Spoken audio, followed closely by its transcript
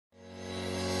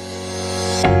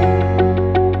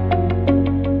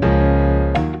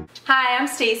Hi, I'm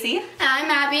Stacy. And I'm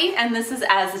Abby. And this is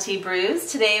As the Tea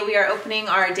Brews. Today we are opening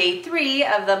our day 3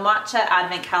 of the Matcha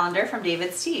Advent Calendar from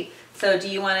David's Tea. So do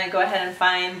you want to go ahead and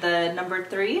find the number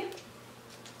 3?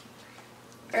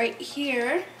 Right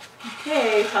here.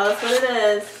 Okay, tell us what it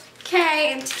is.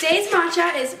 Okay, and today's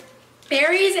matcha is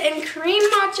berries and cream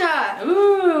matcha.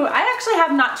 Ooh, I actually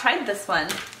have not tried this one.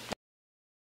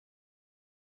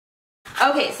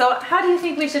 Okay, so how do you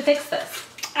think we should fix this?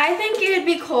 I think it would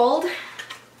be cold.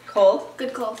 Cold?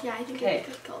 Good cold. Yeah, I think it would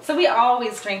be good cold. So we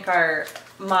always drink our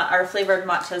flavored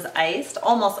matchas iced,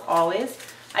 almost always.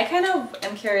 I kind of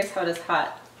am curious how it is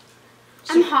hot.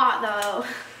 I'm hot though.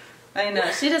 I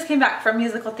know. She just came back from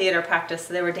musical theater practice,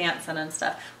 so they were dancing and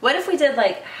stuff. What if we did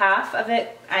like half of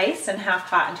it iced and half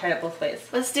hot and tried it both ways?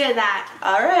 Let's do that.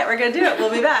 All right, we're going to do it.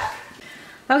 We'll be back.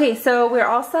 Okay, so we're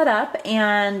all set up,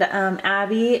 and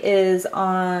Abby is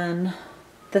on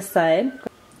this side.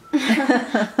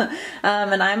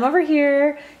 And I'm over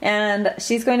here, and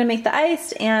she's going to make the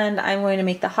iced, and I'm going to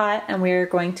make the hot, and we're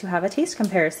going to have a taste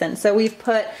comparison. So we've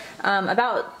put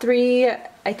about 3,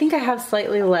 I think I have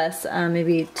slightly less,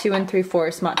 maybe 2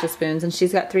 3/4 matcha spoons, and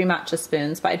she's got 3 matcha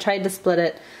spoons, but I tried to split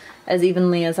it as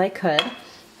evenly as I could.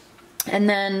 And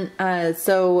then,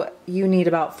 so you need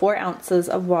about 4 ounces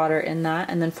of water in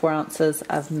that, and then 4 ounces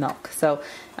of milk. So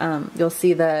you'll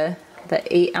see the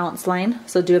 8-ounce line,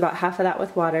 so do about half of that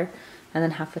with water and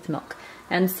then half with milk.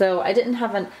 And so I didn't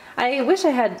have I wish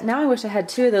I had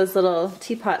 2 of those little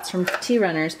teapots from Tea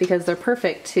Runners, because they're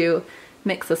perfect to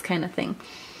mix this kind of thing.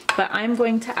 But I'm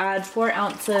going to add 4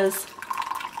 ounces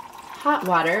hot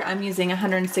water. I'm using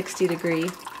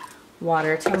 160-degree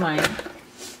water to mine.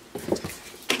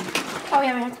 Oh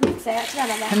yeah, we have to mix it. I forgot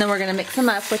about that. And then we're going to mix them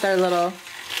up with our little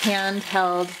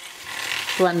handheld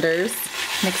blenders,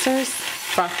 mixers,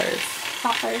 frothers.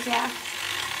 Frothers, yeah.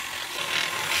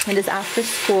 It is after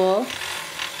school.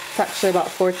 It's actually about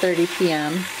 4:30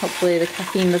 p.m. Hopefully the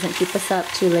caffeine doesn't keep us up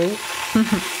too late.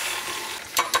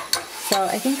 So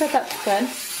I think that's good.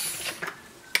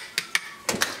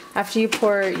 After you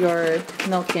pour your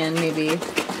milk in, maybe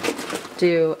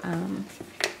do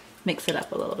mix it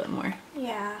up a little bit more.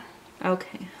 Yeah.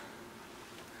 Okay.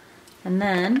 And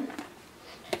then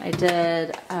I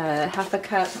did half a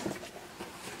cup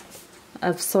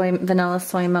of vanilla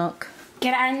soy milk.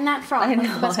 Get adding that froth. I know,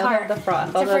 That's the best I part. love the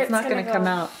froth, although it's not going to come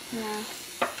out. Yeah.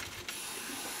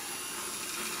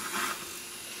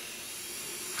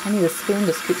 I need a spoon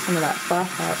to scoop some of that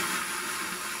froth out.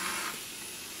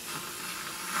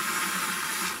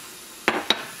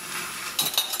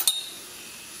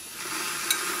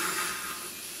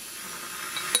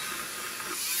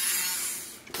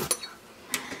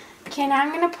 Okay, now I'm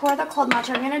going to pour the cold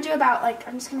matcha. I'm going to do about, like,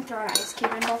 I'm just going to throw an ice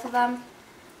cube in both of them,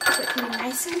 so it can be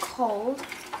nice and cold.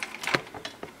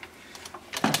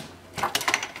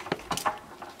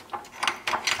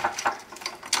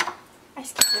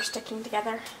 Ice cubes are sticking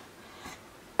together.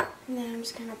 And then I'm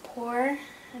just going to pour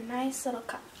a nice little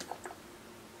cup.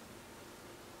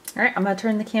 Alright, I'm going to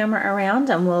turn the camera around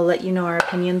and we'll let you know our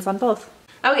opinions on both.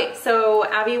 Okay, so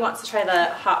Abby wants to try the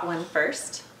hot one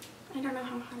first. I don't know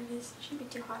how hot it is. It shouldn't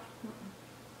be too hot.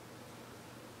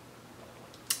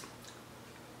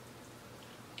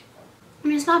 I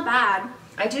mean, it's not bad.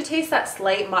 I do taste that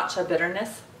slight matcha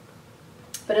bitterness,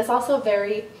 but it's also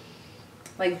very,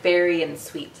 like, berry and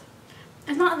sweet.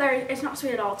 It's not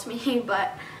sweet at all to me,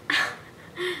 but...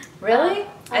 Really?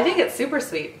 I think it's super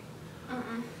sweet.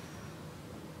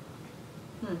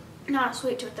 Not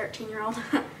sweet to a 13-year-old.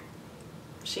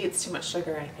 She eats too much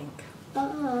sugar, I think.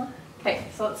 Uh-huh. Okay,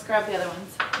 so let's grab the other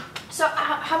ones. So,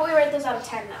 how about we rate those out of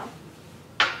 10, though?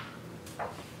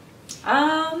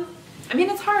 I mean,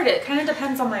 it's hard. It kind of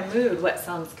depends on my mood what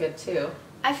sounds good, too.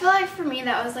 I feel like for me,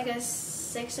 that was like a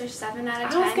 6 or 7 out of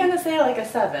 10. I was going to say like a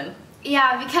 7.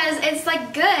 Yeah, because it's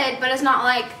like good, but it's not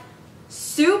like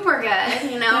super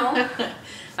good, you know?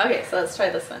 Okay, so let's try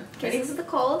this one. Ready? This is the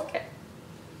cold. Okay.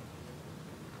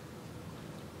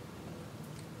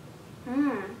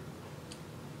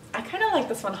 I kind of like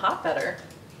this one hot better.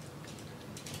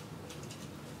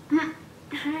 Hi.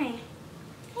 Hey,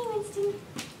 Winston.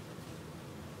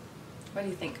 What do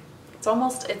you think? It's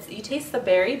almost, you taste the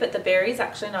berry, but the berry's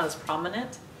actually not as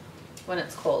prominent when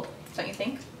it's cold. Don't you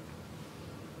think?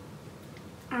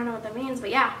 I don't know what that means, but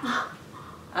yeah.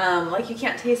 Like you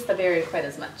can't taste the berry quite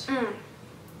as much.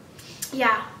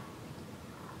 Yeah.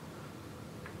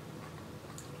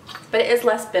 But it is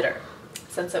less bitter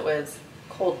since it was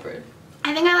cold brewed.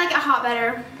 I think I like it hot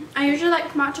better. I usually like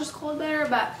matcha's cold better,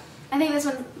 but I think this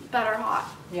one's better hot.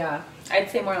 Yeah, I'd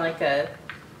say more like a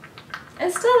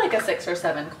It's still like a 6 or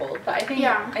 7 cold, but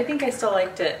Yeah. I think I still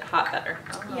liked it hot better.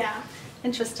 I don't know. Yeah.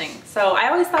 Interesting. So I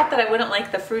always thought that I wouldn't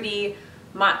like the fruity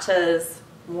matchas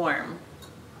warm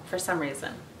for some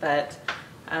reason, but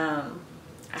I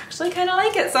actually kind of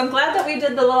like it. So I'm glad that we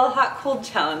did the little hot cold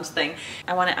challenge thing.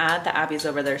 I want to add that Abby's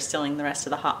over there stealing the rest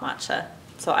of the hot matcha,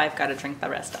 so I've got to drink the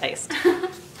rest iced.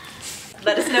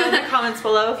 Let us know in the comments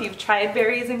below if you've tried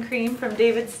berries and cream from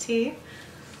David's Tea.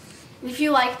 If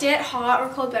you liked it, hot or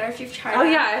cold better if you've tried it. Oh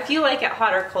yeah, if you like it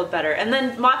hot or cold better. And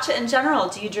then matcha in general,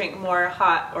 do you drink more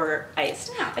hot or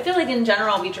iced? Yeah. I feel like in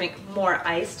general we drink more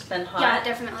iced than hot. Yeah,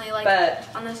 definitely. Like but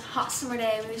on this hot summer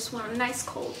day, we just want a nice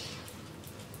cold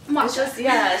it's just,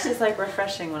 yeah, it's just like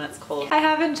refreshing when it's cold. I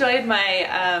have enjoyed my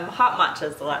hot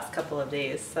matchas the last couple of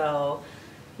days, so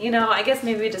you know, I guess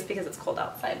maybe just because it's cold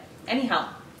outside. Anyhow,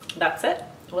 that's it.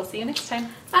 We'll see you next time.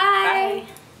 Bye. Bye.